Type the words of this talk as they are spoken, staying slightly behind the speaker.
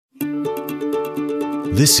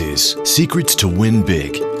This is Secrets to Win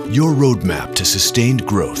Big, your roadmap to sustained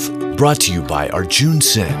growth. Brought to you by Arjun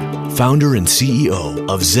Sen, founder and CEO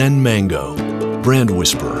of Zen Mango, brand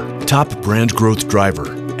whisperer, top brand growth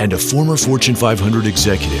driver, and a former Fortune 500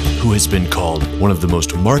 executive who has been called one of the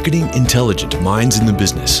most marketing intelligent minds in the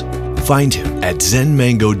business. Find him at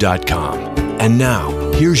zenmango.com. And now,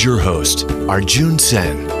 here's your host, Arjun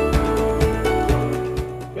Sen.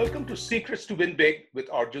 Welcome to Secrets to Win Big with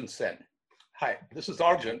Arjun Sen. Hi, this is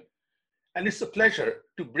Arjun, and it's a pleasure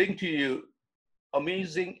to bring to you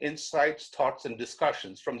amazing insights, thoughts, and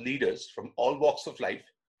discussions from leaders from all walks of life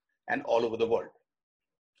and all over the world.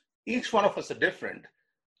 Each one of us are different,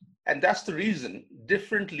 and that's the reason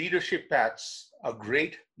different leadership paths are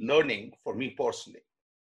great learning for me personally.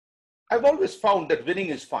 I've always found that winning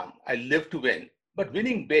is fun. I live to win, but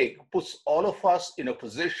winning big puts all of us in a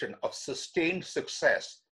position of sustained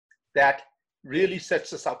success that really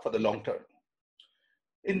sets us up for the long term.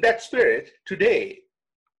 In that spirit, today,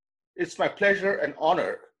 it's my pleasure and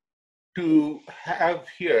honor to have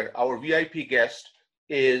here our VIP guest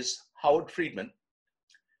is Howard Friedman.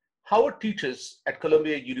 Howard teaches at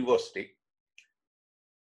Columbia University.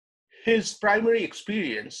 His primary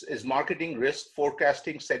experience is marketing, risk,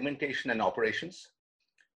 forecasting, segmentation, and operations.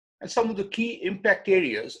 And some of the key impact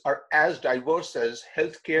areas are as diverse as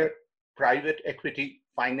healthcare, private equity,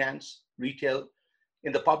 finance, retail,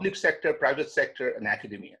 in the public sector, private sector, and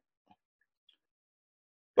academia.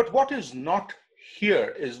 But what is not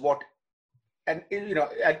here is what, and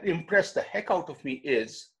impressed the heck out of me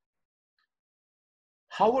is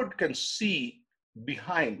Howard can see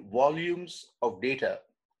behind volumes of data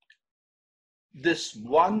this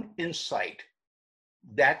one insight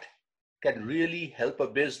that can really help a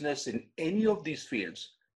business in any of these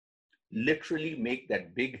fields literally make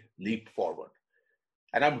that big leap forward.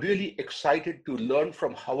 And I'm really excited to learn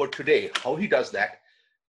from Howard today how he does that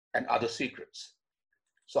and other secrets.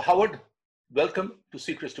 So Howard, welcome to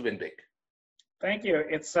Secrets to Win Big. Thank you.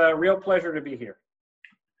 It's a real pleasure to be here.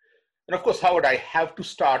 And of course, Howard, I have to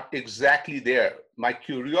start exactly there. My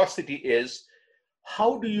curiosity is,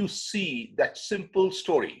 how do you see that simple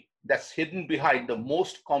story that's hidden behind the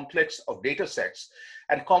most complex of data sets?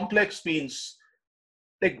 And complex means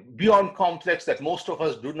like beyond complex that most of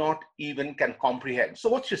us do not even can comprehend. So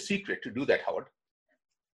what's your secret to do that, Howard?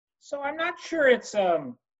 So I'm not sure it's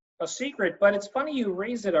a secret, but it's funny you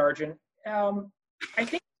raise it, Arjun. I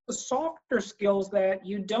think the softer skills that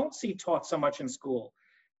you don't see taught so much in school.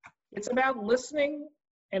 It's about listening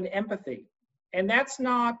and empathy. And that's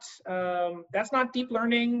not deep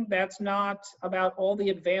learning. That's not about all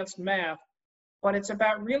the advanced math, but it's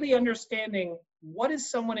about really understanding what is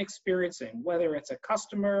someone experiencing, whether it's a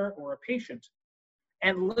customer or a patient,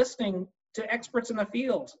 and listening to experts in the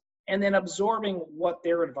field and then absorbing what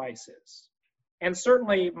their advice is. And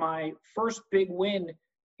certainly my first big win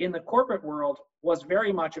in the corporate world was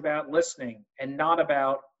very much about listening and not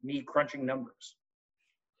about me crunching numbers.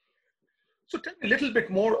 So tell me a little bit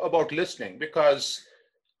more about listening, because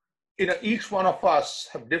each one of us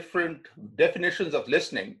have different definitions of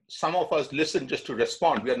listening. Some of us listen just to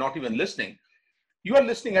respond. We are not even listening. You are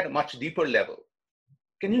listening at a much deeper level.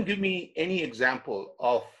 Can you give me any example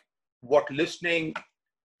of what listening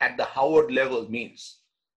at the Howard level means?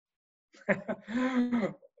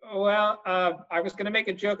 Well, I was going to make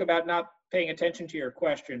a joke about not paying attention to your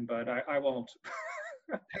question, but I won't.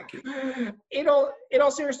 Thank you. In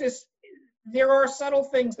all seriousness, there are subtle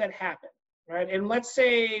things that happen, right? And let's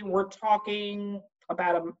say we're talking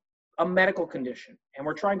about a medical condition and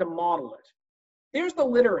we're trying to model it. There's the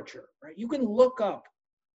literature, right? You can look up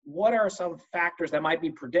what are some factors that might be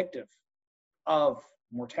predictive of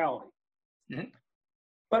mortality. Mm-hmm.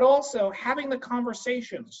 But also having the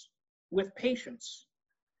conversations with patients,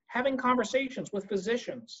 having conversations with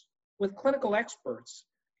physicians, with clinical experts,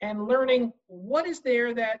 and learning what is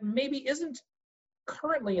there that maybe isn't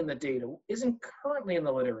currently in the data, isn't currently in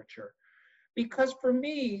the literature. Because for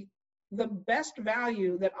me, the best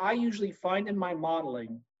value that I usually find in my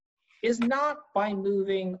modeling is not by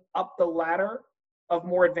moving up the ladder of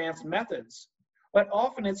more advanced methods, but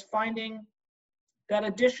often it's finding that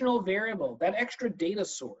additional variable, that extra data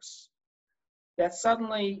source that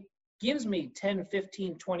suddenly gives me 10,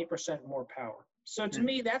 15, 20% more power. So to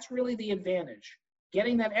me, that's really the advantage.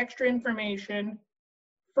 Getting that extra information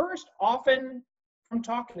first, often from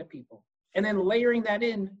talking to people, and then layering that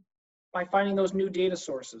in by finding those new data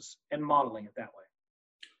sources and modeling it that way.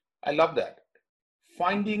 I love that.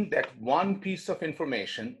 Finding that one piece of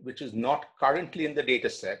information which is not currently in the data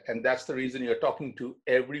set, and that's the reason you're talking to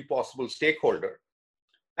every possible stakeholder.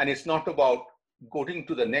 And it's not about going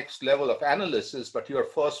to the next level of analysis, but you're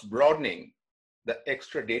first broadening the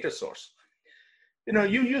extra data source. You know,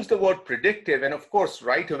 you use the word predictive, and of course,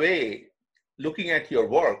 right away, looking at your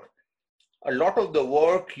work, a lot of the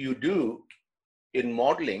work you do in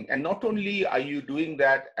modeling, and not only are you doing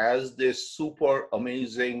that as this super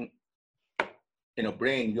amazing, you know,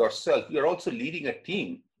 brain yourself, you're also leading a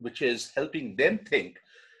team which is helping them think.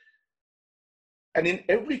 And in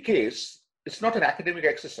every case, it's not an academic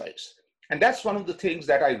exercise. And that's one of the things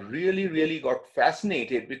that I really, really got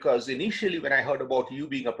fascinated, because initially when I heard about you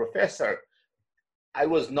being a professor, I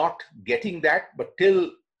was not getting that, but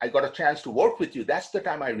till I got a chance to work with you, that's the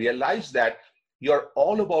time I realized that you're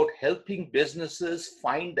all about helping businesses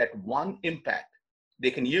find that one impact they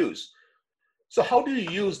can use. So how do you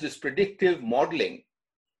use this predictive modeling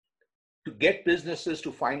to get businesses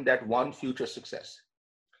to find that one future success?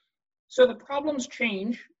 So the problems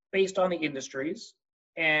change based on the industries.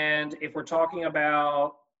 And if we're talking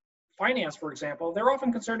about finance, for example, they're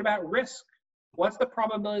often concerned about risk. What's the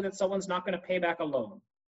probability that someone's not going to pay back a loan?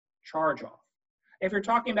 Charge off. If you're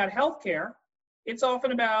talking about healthcare, it's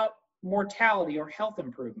often about mortality or health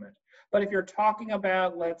improvement. But if you're talking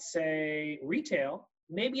about, let's say, retail,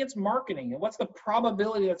 maybe it's marketing. And what's the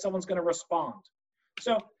probability that someone's going to respond?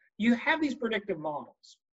 So you have these predictive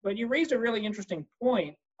models, but you raised a really interesting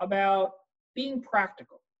point about being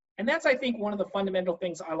practical. And that's, I think, one of the fundamental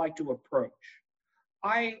things I like to approach.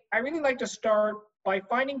 I really like to start by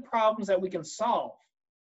finding problems that we can solve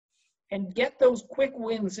and get those quick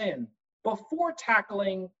wins in before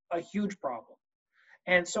tackling a huge problem.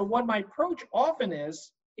 And so what my approach often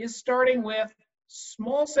is starting with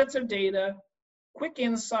small sets of data, quick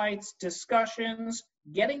insights, discussions,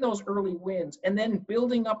 getting those early wins, and then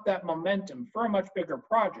building up that momentum for a much bigger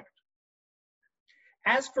project.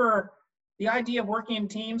 As for the idea of working in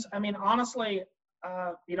teams, I mean, honestly,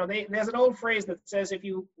 you know, there's an old phrase that says, if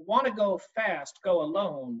you want to go fast, go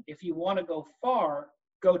alone. If you want to go far,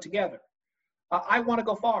 go together. I want to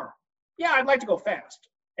go far. Yeah, I'd like to go fast.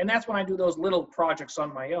 And that's when I do those little projects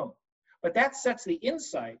on my own. But that sets the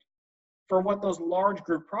insight for what those large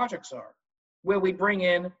group projects are, where we bring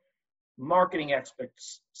in marketing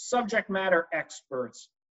experts, subject matter experts,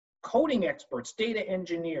 coding experts, data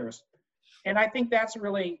engineers. And I think that's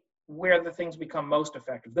really where the things become most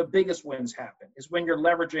effective. The biggest wins happen is when you're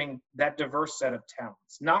leveraging that diverse set of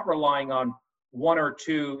talents, not relying on one or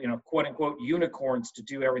two, you know, quote unquote unicorns to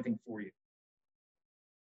do everything for you.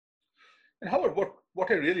 And Howard, what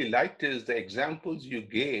I really liked is the examples you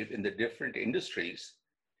gave in the different industries.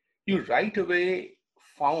 You right away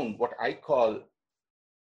found what I call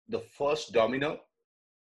the first domino.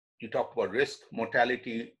 You talked about risk,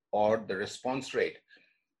 mortality, or the response rate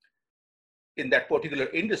in that particular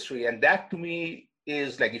industry. And that to me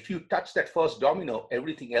is like, if you touch that first domino,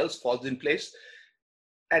 everything else falls in place.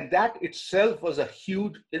 And that itself was a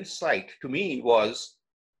huge insight to me, was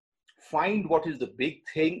find what is the big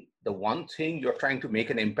thing, the one thing you're trying to make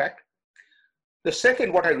an impact. The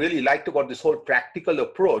second, what I really liked about this whole practical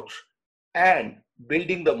approach and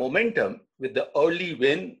building the momentum with the early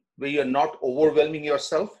win where you're not overwhelming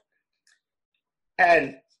yourself.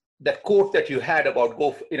 And that quote that you had about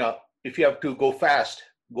if you have to go fast,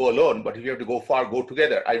 go alone, but if you have to go far, go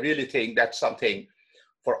together. I really think that's something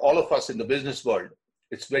for all of us in the business world,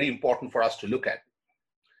 it's very important for us to look at.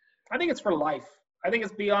 I think it's for life. I think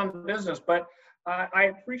it's beyond business, but I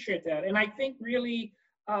appreciate that. And I think really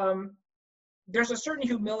there's a certain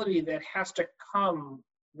humility that has to come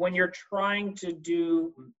when you're trying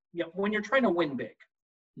to when you're trying to win big.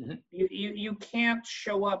 Mm-hmm. You can't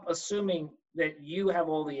show up assuming that you have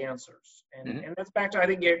all the answers. And, mm-hmm. and that's back to, I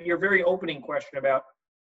think, your very opening question about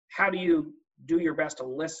how do you do your best to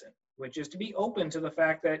listen, which is to be open to the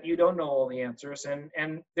fact that you don't know all the answers.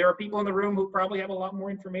 And there are people in the room who probably have a lot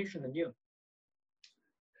more information than you.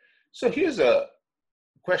 So here's a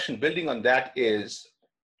question building on that is,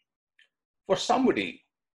 for somebody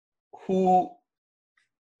who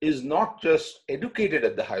is not just educated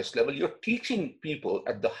at the highest level, you're teaching people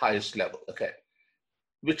at the highest level, okay?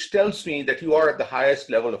 Which tells me that you are at the highest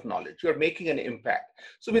level of knowledge. You're making an impact.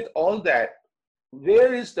 So with all that,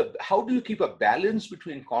 how do you keep a balance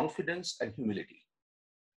between confidence and humility?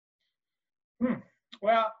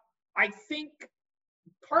 Well, I think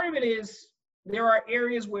part of it is there are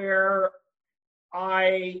areas where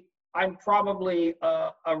I'm probably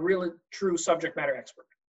a really true subject matter expert.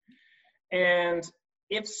 And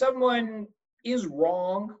if someone is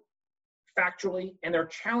wrong factually and they're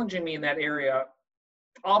challenging me in that area,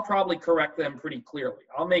 I'll probably correct them pretty clearly.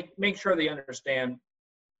 I'll make sure they understand,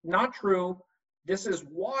 not true, this is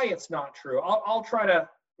why it's not true. I'll try to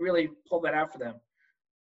really pull that out for them.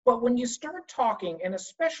 But when you start talking, and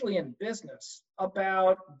especially in business,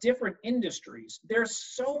 about different industries, there's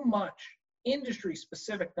so much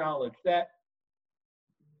industry-specific knowledge that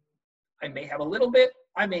I may have a little bit,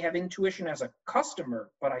 I may have intuition as a customer,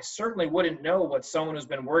 but I certainly wouldn't know what someone who's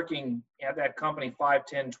been working at that company 5,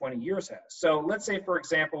 10, 20 years has. So let's say, for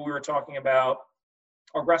example, we were talking about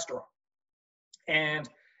a restaurant. And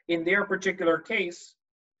in their particular case,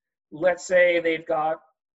 let's say they've got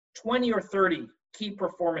 20 or 30 key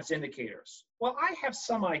performance indicators. Well, I have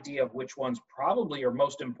some idea of which ones probably are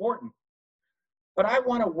most important, but I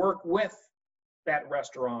want to work with that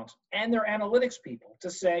restaurant and their analytics people to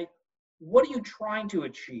say, what are you trying to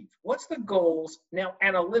achieve? What's the goals? Now,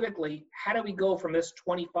 analytically, how do we go from this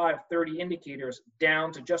 25, 30 indicators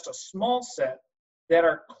down to just a small set that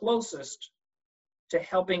are closest to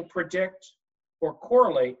helping predict or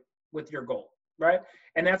correlate with your goal, right?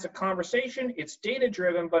 And that's a conversation. It's data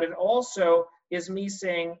driven, but it also is me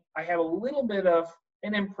saying, I have a little bit of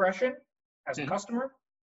an impression as a customer,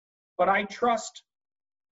 but I trust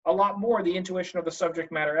a lot more the intuition of the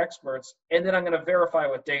subject matter experts, and then I'm going to verify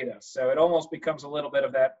with data. So it almost becomes a little bit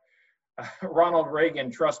of that Ronald Reagan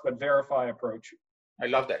trust but verify approach. I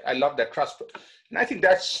love that. I love that trust. And I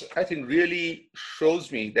think really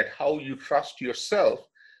shows me that how you trust yourself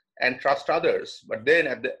and trust others. But then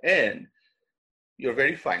at the end, you're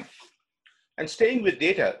verifying. And staying with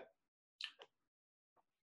data,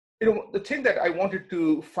 the thing that I wanted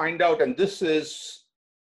to find out, and this is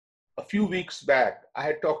a few weeks back, I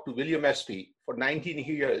had talked to William Espy for 19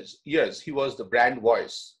 years. He was the brand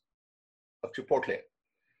voice of Chipotle.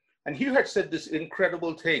 And he had said this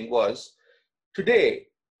incredible thing was, today,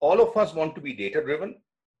 all of us want to be data-driven,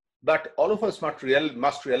 but all of us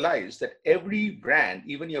must realize that every brand,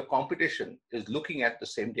 even your competition, is looking at the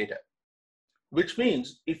same data. Which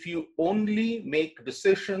means if you only make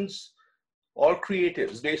decisions, all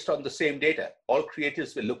creatives based on the same data, all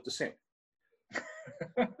creatives will look the same.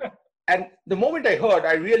 And the moment I heard,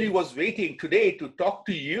 I really was waiting today to talk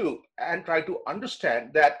to you and try to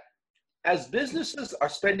understand that as businesses are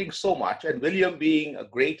spending so much, and William being a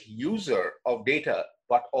great user of data,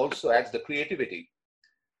 but also adds the creativity,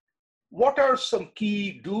 what are some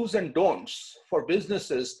key do's and don'ts for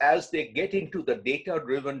businesses as they get into the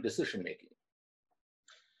data-driven decision-making?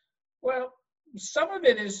 Well, some of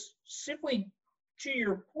it is simply, to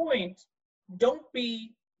your point, don't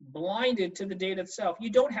be blinded to the data itself. You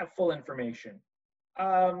don't have full information.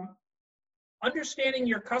 Understanding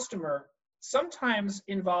your customer sometimes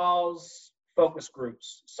involves focus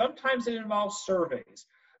groups. Sometimes it involves surveys.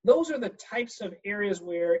 Those are the types of areas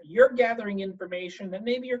where you're gathering information that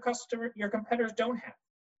maybe your competitors don't have.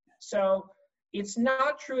 So it's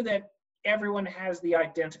not true that everyone has the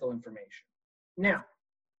identical information. Now,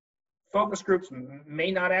 focus groups may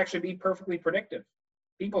not actually be perfectly predictive.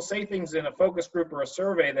 People say things in a focus group or a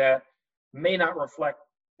survey that may not reflect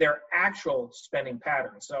their actual spending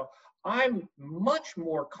patterns. So I'm much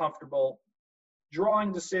more comfortable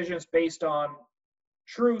drawing decisions based on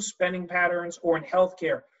true spending patterns, or in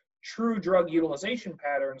healthcare, true drug utilization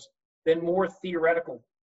patterns, than more theoretical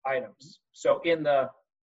items. So in the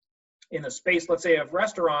space, let's say, of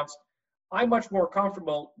restaurants, I'm much more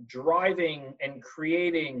comfortable driving and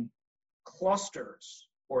creating clusters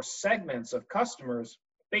or segments of customers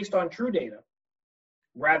based on true data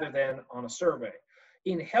rather than on a survey.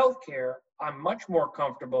 In healthcare, I'm much more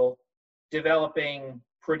comfortable developing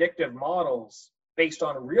predictive models based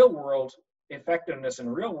on real-world effectiveness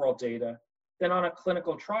and real-world data than on a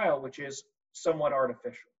clinical trial, which is somewhat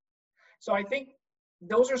artificial. So I think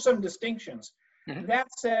those are some distinctions. Mm-hmm. That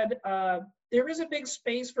said, there is a big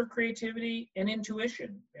space for creativity and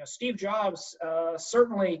intuition. Steve Jobs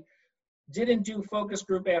certainly didn't do focus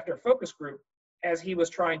group after focus group as he was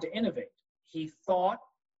trying to innovate. He thought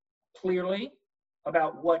clearly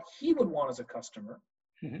about what he would want as a customer.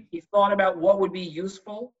 Mm-hmm. He thought about what would be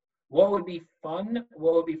useful, what would be fun,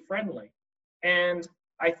 what would be friendly. And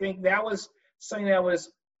I think that was something that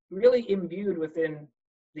was really imbued within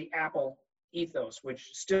the Apple ethos, which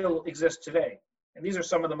still exists today. And these are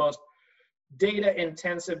some of the most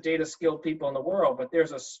data-intensive, data-skilled people in the world, but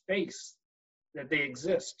there's a space that they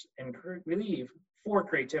exist and believe for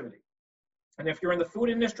creativity. And if you're in the food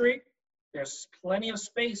industry, there's plenty of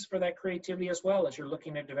space for that creativity as well as you're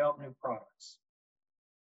looking to develop new products.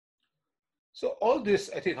 So all this,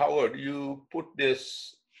 I think, Howard, you put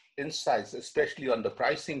this insights, especially on the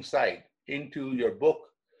pricing side, into your book,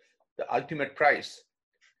 The Ultimate Price.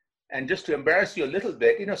 And just to embarrass you a little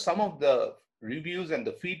bit, some of the reviews and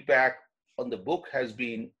the feedback on the book has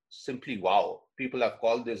been simply wow. People have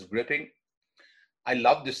called this gripping. I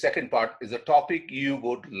love the second part, is a topic you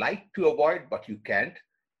would like to avoid, but you can't.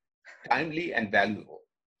 timely, and valuable.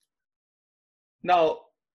 Now,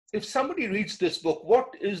 if somebody reads this book,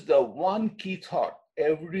 what is the one key thought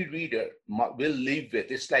every reader will leave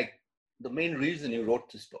with? It's like the main reason you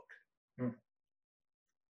wrote this book.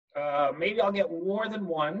 Maybe I'll get more than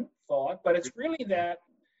one thought, but it's really that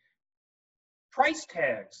price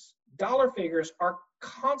tags, dollar figures are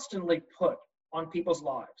constantly put on people's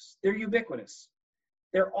lives. They're ubiquitous.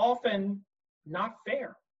 They're often not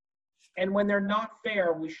fair. And when they're not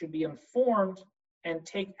fair, we should be informed and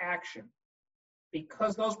take action,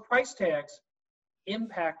 because those price tags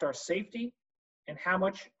impact our safety and how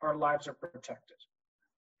much our lives are protected.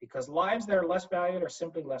 Because lives that are less valued are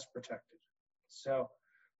simply less protected. So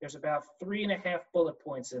there's about 3.5 bullet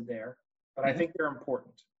points in there, but I think they're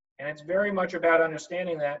important. And it's very much about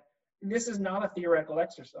understanding that this is not a theoretical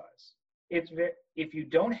exercise. If you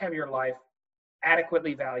don't have your life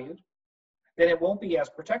adequately valued, then it won't be as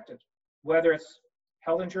protected, whether it's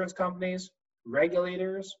health insurance companies,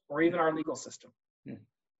 regulators, or even our legal system.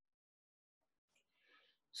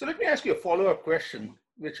 So let me ask you a follow-up question,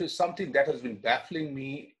 which is something that has been baffling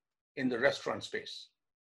me in the restaurant space.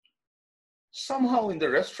 Somehow in the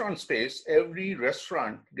restaurant space, every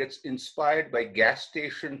restaurant gets inspired by gas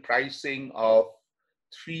station pricing of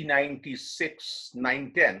 $3.96,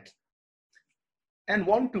 $9.10, and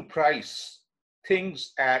want to price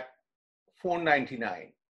things at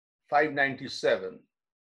 $4.99, $5.97.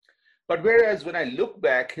 But whereas when I look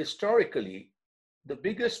back historically, the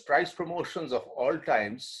biggest price promotions of all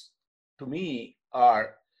times to me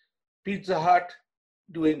are Pizza Hut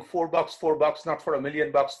doing $4, $4, not for $1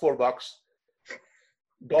 million, $4,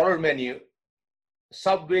 dollar menu,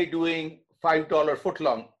 Subway doing $5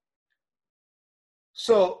 footlong.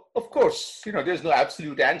 So of course, there's no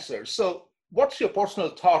absolute answer. So what's your personal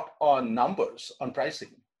thought on numbers, on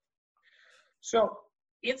pricing? So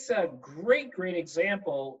it's a great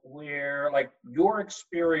example where like your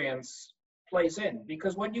experience plays in,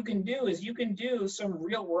 because what you can do is you can do some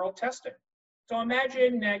real world testing. So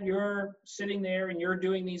imagine that you're sitting there and you're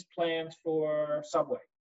doing these plans for Subway,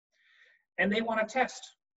 and they want to test.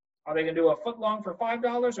 Are they going to do a foot long for $5,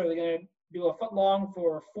 or are they going to do a foot long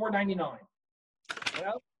for $4.99?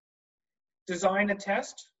 Well, design a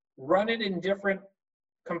test, run it in different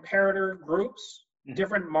comparator groups,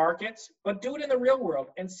 different markets, but do it in the real world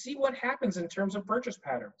and see what happens in terms of purchase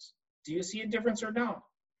patterns. Do you see a difference or not?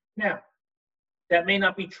 Now, that may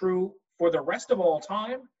not be true for the rest of all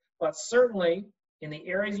time, but certainly in the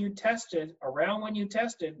areas you tested, around when you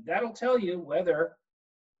tested, that'll tell you whether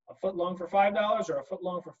a foot long for $5 or a foot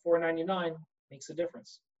long for $4.99 makes a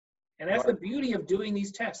difference. And that's the beauty of doing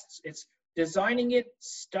these tests. It's designing it,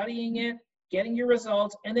 studying it, getting your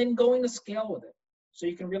results, and then going to scale with it so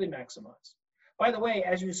you can really maximize. By the way,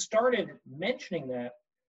 as you started mentioning that,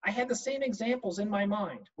 I had the same examples in my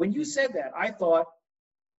mind. When you said that, I thought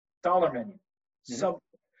dollar menu,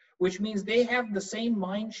 which means they have the same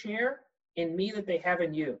mind share in me that they have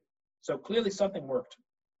in you. So clearly something worked.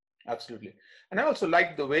 Absolutely. And I also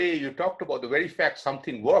like the way you talked about the very fact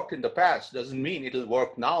something worked in the past doesn't mean it'll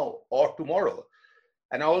work now or tomorrow.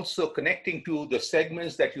 And also connecting to the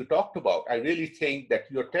segments that you talked about, I really think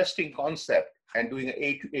that your testing concept and doing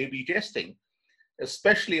A/B testing,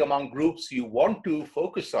 especially among groups you want to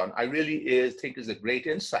focus on, I really think is a great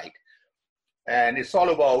insight. And it's all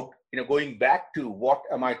about going back to what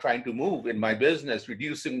am I trying to move in my business,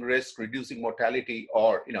 reducing risk, reducing mortality,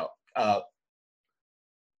 or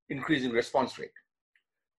increasing response rate.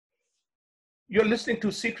 You're listening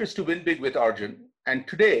to Secrets to Win Big with Arjun, and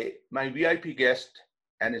today my VIP guest,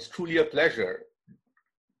 and it's truly a pleasure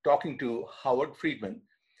talking to Howard Friedman,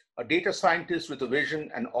 a data scientist with a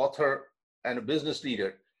vision, an author, and a business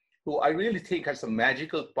leader who I really think has some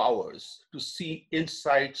magical powers to see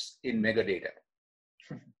insights in megadata.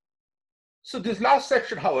 So this last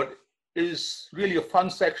section, Howard, is really a fun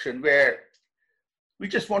section where we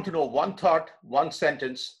just want to know one thought, one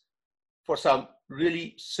sentence for some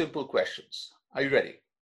really simple questions. Are you ready?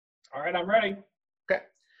 All right, I'm ready. Okay.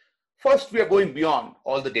 First, we are going beyond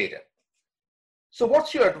all the data. So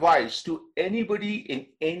what's your advice to anybody in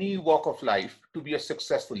any walk of life to be a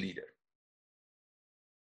successful leader?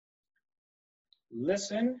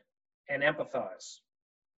 Listen and empathize.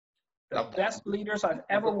 The best leaders I've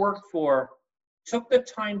ever worked for took the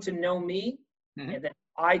time to know me, and then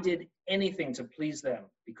I did anything to please them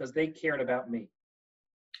because they cared about me.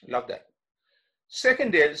 Love that.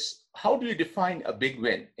 Second is, how do you define a big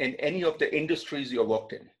win in any of the industries you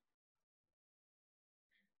worked in?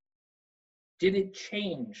 Did it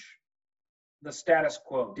change the status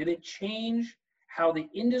quo? Did it change how the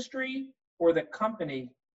industry or the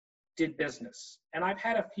company did business? And I've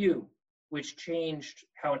had a few. which changed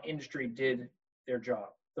how an industry did their job.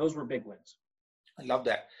 Those were big wins. I love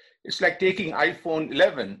that. It's like taking iPhone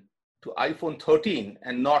 11 to iPhone 13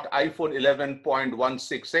 and not iPhone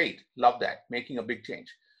 11.168. Love that, making a big change.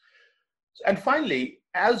 And finally,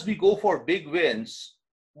 as we go for big wins,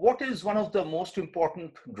 what is one of the most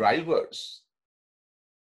important drivers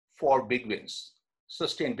for big wins,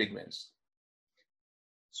 sustained big wins?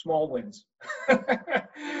 Small wins.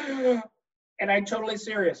 And I'm totally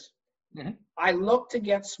serious. Mm-hmm. I look to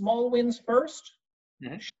get small wins first,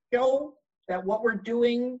 mm-hmm. show that what we're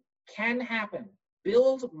doing can happen,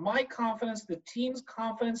 build my confidence, the team's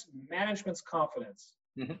confidence, management's confidence,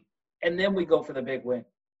 mm-hmm. and then we go for the big win.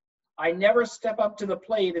 I never step up to the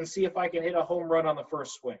plate and see if I can hit a home run on the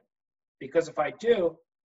first swing, because if I do,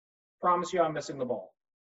 promise you I'm missing the ball.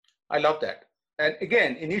 I love that. And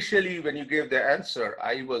again, initially when you gave the answer,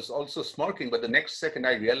 I was also smirking, but the next second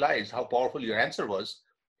I realized how powerful your answer was.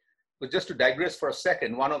 But just to digress for a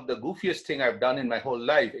second, one of the goofiest thing I've done in my whole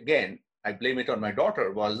life, again, I blame it on my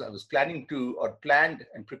daughter, was I was planned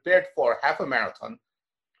and prepared for half a marathon.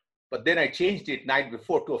 But then I changed it night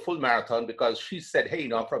before to a full marathon because she said, hey,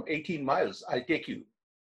 from 18 miles, I'll take you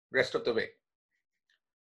rest of the way.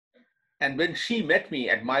 And when she met me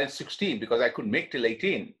at mile 16, because I couldn't make till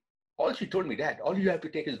 18, all she told me, Dad, all you have to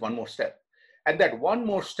take is one more step. And that one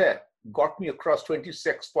more step got me across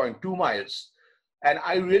 26.2 miles. And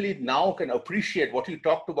I really now can appreciate what you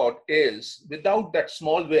talked about is without that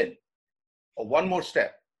small win or one more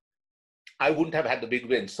step, I wouldn't have had the big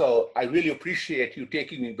win. So I really appreciate you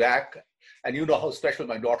taking me back. And you know how special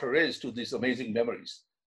my daughter is to these amazing memories.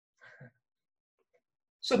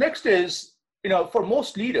 So next is, for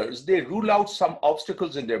most leaders, they rule out some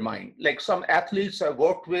obstacles in their mind. Like some athletes I've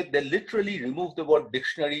worked with, they literally remove the word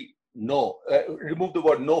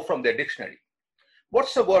no from their dictionary.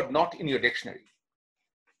 What's the word not in your dictionary?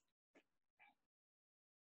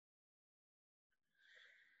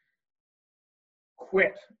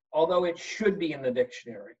 Quit, although it should be in the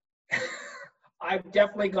dictionary. I've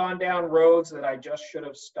definitely gone down roads that I just should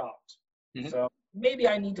have stopped. Mm-hmm. So maybe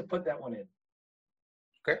I need to put that one in.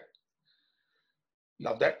 Okay.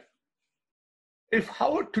 Love that. If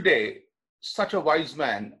Howard today, such a wise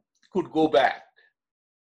man, could go back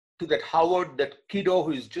to that Howard, that kiddo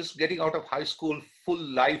who is just getting out of high school, full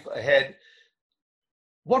life ahead,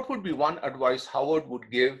 what would be one advice Howard would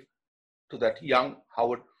give to that young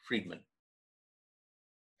Howard Friedman?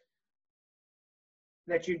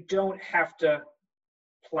 That you don't have to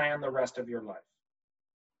plan the rest of your life.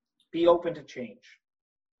 Be open to change.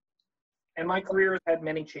 And my career has had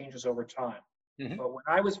many changes over time. Mm-hmm. But when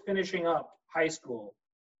I was finishing up high school,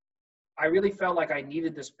 I really felt like I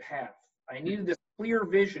needed this path. I needed this clear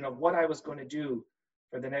vision of what I was going to do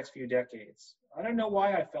for the next few decades. I don't know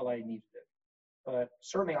why I felt I needed it, but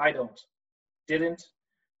certainly I didn't,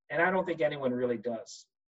 and I don't think anyone really does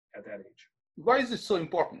at that age. Why is it so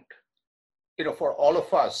important, for all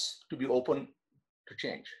of us to be open to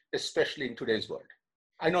change, especially in today's world?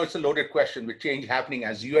 I know it's a loaded question with change happening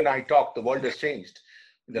as you and I talk, the world has changed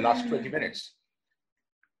in the last 20 minutes.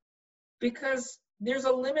 Because there's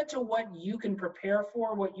a limit to what you can prepare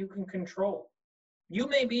for, what you can control. You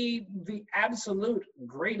may be the absolute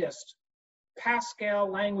greatest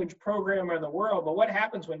Pascal language programmer in the world, but what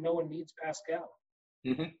happens when no one needs Pascal?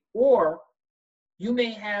 Mm-hmm. Or you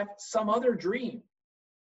may have some other dream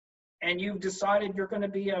and you've decided you're going to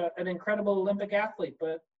be an incredible Olympic athlete,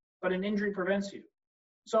 but an injury prevents you.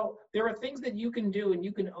 So there are things that you can do and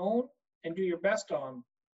you can own and do your best on,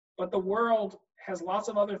 but the world has lots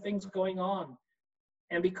of other things going on.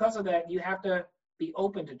 And because of that, you have to be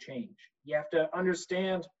open to change. You have to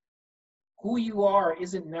understand who you are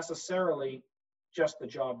isn't necessarily just the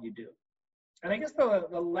job you do. And I guess the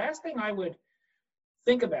last thing I would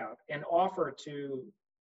think about and offer to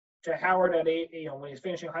Howard at when he's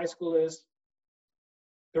finishing high school is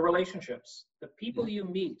the relationships, the people you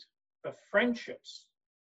meet, the friendships,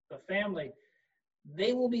 the family.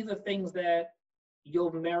 They will be the things that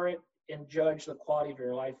you'll merit and judge the quality of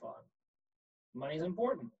your life on. Money's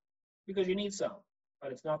important because you need some,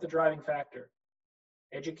 but it's not the driving factor.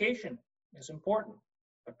 Education is important,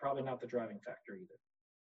 but probably not the driving factor either.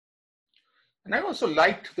 And I also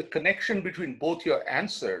liked the connection between both your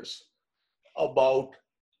answers about,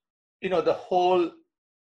 the whole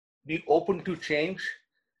be open to change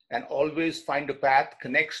and always find a path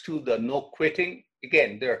connects to the no quitting.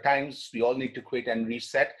 Again, there are times we all need to quit and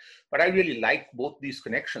reset, but I really like both these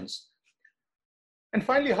connections. And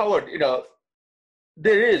finally, Howard,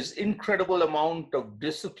 there is incredible amount of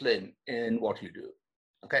discipline in what you do.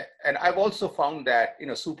 Okay. And I've also found that,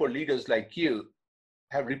 super leaders like you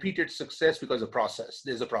have repeated success because of process.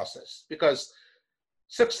 There's a process. Because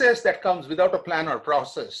success that comes without a plan or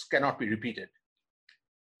process cannot be repeated.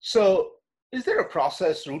 So is there a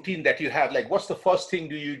process routine that you have? Like, what's the first thing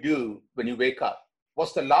do you do when you wake up?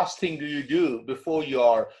 What's the last thing do you do before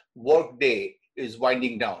your work day is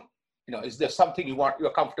winding down? Is there something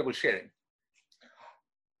you're comfortable sharing?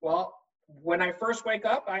 Well, when I first wake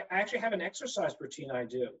up, I actually have an exercise routine I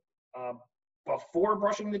do. Before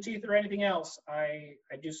brushing the teeth or anything else, I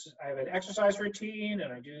have an exercise routine,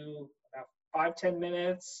 and I do about 5-10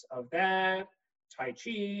 minutes of that, Tai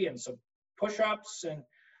Chi and some push-ups, and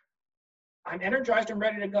I'm energized and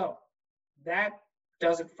ready to go. That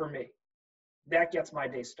does it for me. That gets my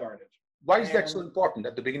day started. Why is that so important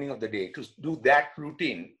at the beginning of the day to do that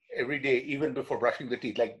routine every day, even before brushing the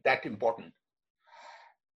teeth? Like, that important?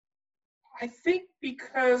 I think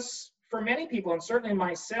because for many people, and certainly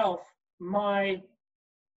myself, my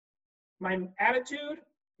attitude,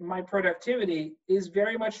 my productivity is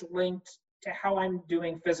very much linked to how I'm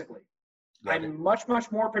doing physically. I'm much,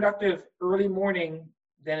 much more productive early morning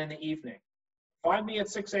than in the evening. Find me at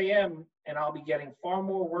 6 a.m. and I'll be getting far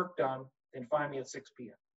more work done than find me at 6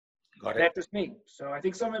 p.m. Got it. That's just me. So I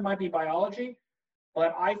think some of it might be biology,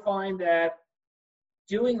 but I find that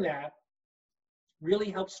doing that really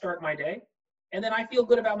helps start my day. And then I feel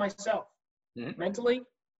good about myself mentally,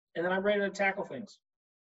 and then I'm ready to tackle things.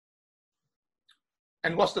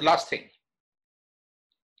 And what's the last thing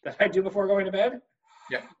that I do before going to bed?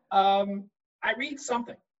 Yeah. I read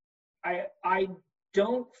something. I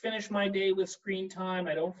don't finish my day with screen time.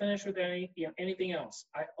 I don't finish with anything else.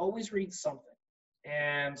 I always read something.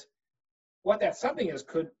 And what that something is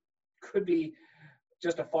could be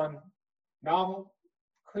just a fun novel,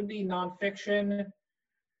 could be nonfiction,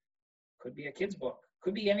 could be a kid's book,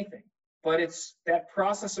 could be anything. But it's that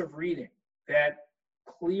process of reading that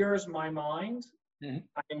clears my mind.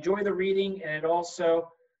 I enjoy the reading, and it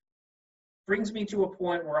also brings me to a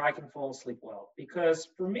point where I can fall asleep well. Because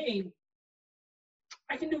for me,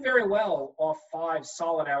 I can do very well off 5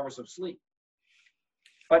 solid hours of sleep,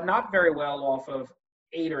 but not very well off of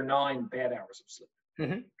 8 or 9 bad hours of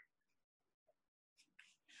sleep.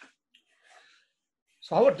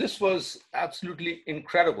 So Howard, this was absolutely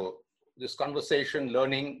incredible, this conversation,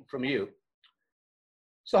 learning from you.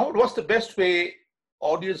 So Howard, what's the best way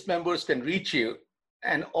audience members can reach you?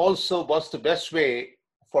 And also, what's the best way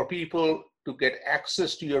for people to get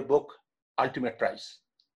access to your book, Ultimate Price?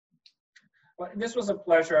 Well, this was a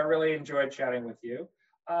pleasure. I really enjoyed chatting with you.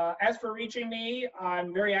 As for reaching me,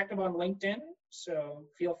 I'm very active on LinkedIn, so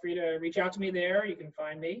feel free to reach out to me there. You can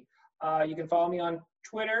find me. You can follow me on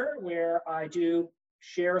Twitter, where I do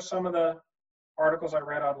share some of the articles I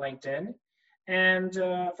read on LinkedIn. And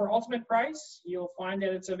for Ultimate Price, you'll find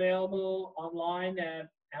that it's available online at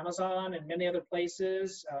Amazon and many other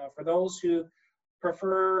places. For those who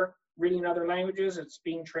prefer reading in other languages, it's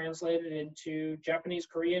being translated into Japanese,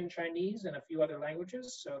 Korean, Chinese, and a few other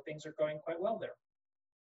languages. So things are going quite well there.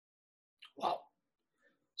 Wow.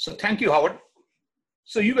 So thank you, Howard.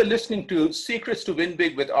 So you were listening to Secrets to Win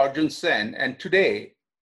Big with Arjun Sen. And today,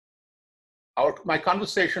 my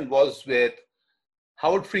conversation was with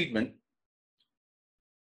Howard Friedman,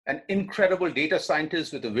 an incredible data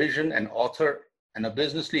scientist with a vision, an author, and a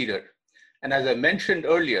business leader. And as I mentioned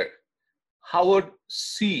earlier, Howard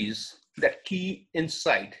sees that key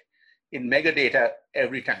insight in megadata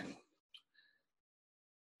every time.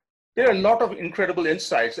 There are a lot of incredible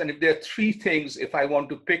insights, and if there are 3 things, if I want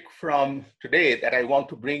to pick from today that I want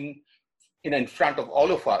to bring in front of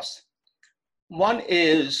all of us, one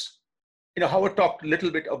is, Howard talked a little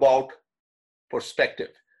bit about perspective.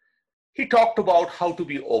 He talked about how to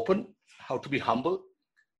be open, how to be humble,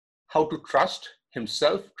 how to trust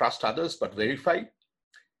himself, trust others, but verify.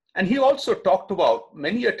 And he also talked about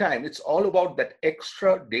many a time, it's all about that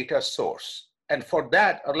extra data source. And for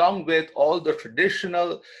that, along with all the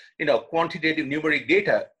traditional, quantitative numeric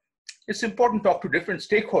data, it's important to talk to different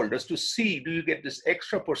stakeholders to see, do you get this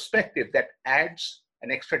extra perspective that adds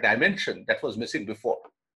an extra dimension that was missing before?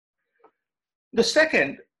 The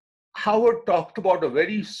second, Howard talked about a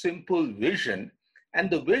very simple vision, and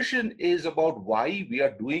the vision is about why we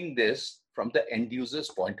are doing this from the end user's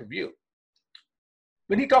point of view.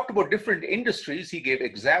 When he talked about different industries, he gave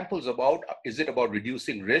examples about, is it about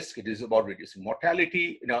reducing risk? It is about reducing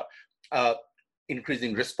mortality,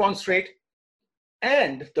 increasing response rate.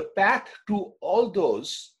 And the path to all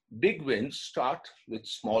those big wins start with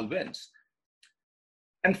small wins.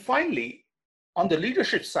 And finally, on the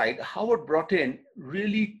leadership side, Howard brought in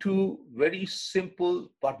really 2 very simple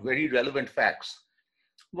but very relevant facts.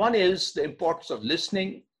 One is the importance of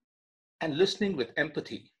listening, and listening with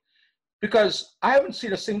empathy. Because I haven't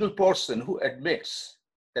seen a single person who admits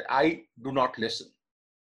that I do not listen.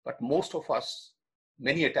 But most of us,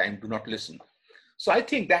 many a time, do not listen. So I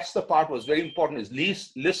think that's the part was very important,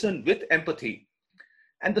 is listen with empathy.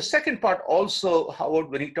 And the second part also,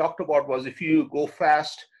 Howard, when he talked about was if you go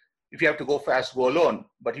fast, if you have to go fast, go alone.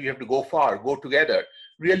 But if you have to go far, go together.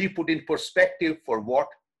 Really put in perspective for what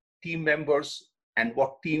team members and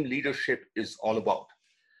what team leadership is all about.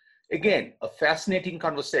 Again, a fascinating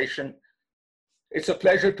conversation. It's a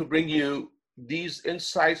pleasure to bring you these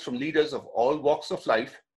insights from leaders of all walks of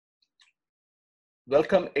life.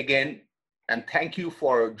 Welcome again, and thank you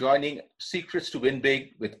for joining Secrets to Win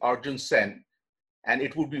Big with Arjun Sen. And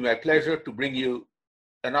it would be my pleasure to bring you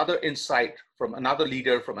another insight from another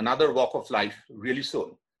leader from another walk of life really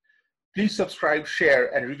soon. Please subscribe,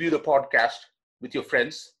 share, and review the podcast with your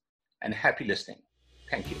friends, and happy listening.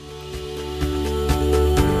 Thank you.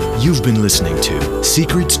 You've been listening to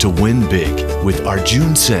Secrets to Win Big with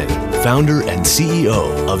Arjun Sen, founder and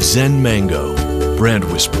CEO of Zen Mango, brand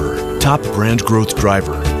whisperer, top brand growth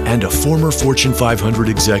driver, and a former Fortune 500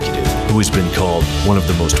 executive who has been called one of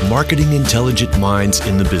the most marketing intelligent minds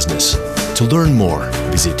in the business. To learn more,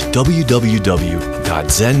 visit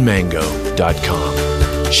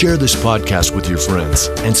www.zenmango.com. Share this podcast with your friends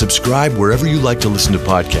and subscribe wherever you like to listen to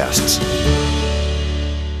podcasts.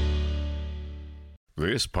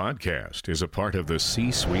 This podcast is a part of the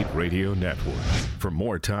C-Suite Radio Network. For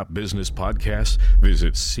more top business podcasts,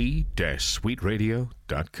 visit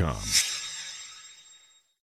c-suiteradio.com.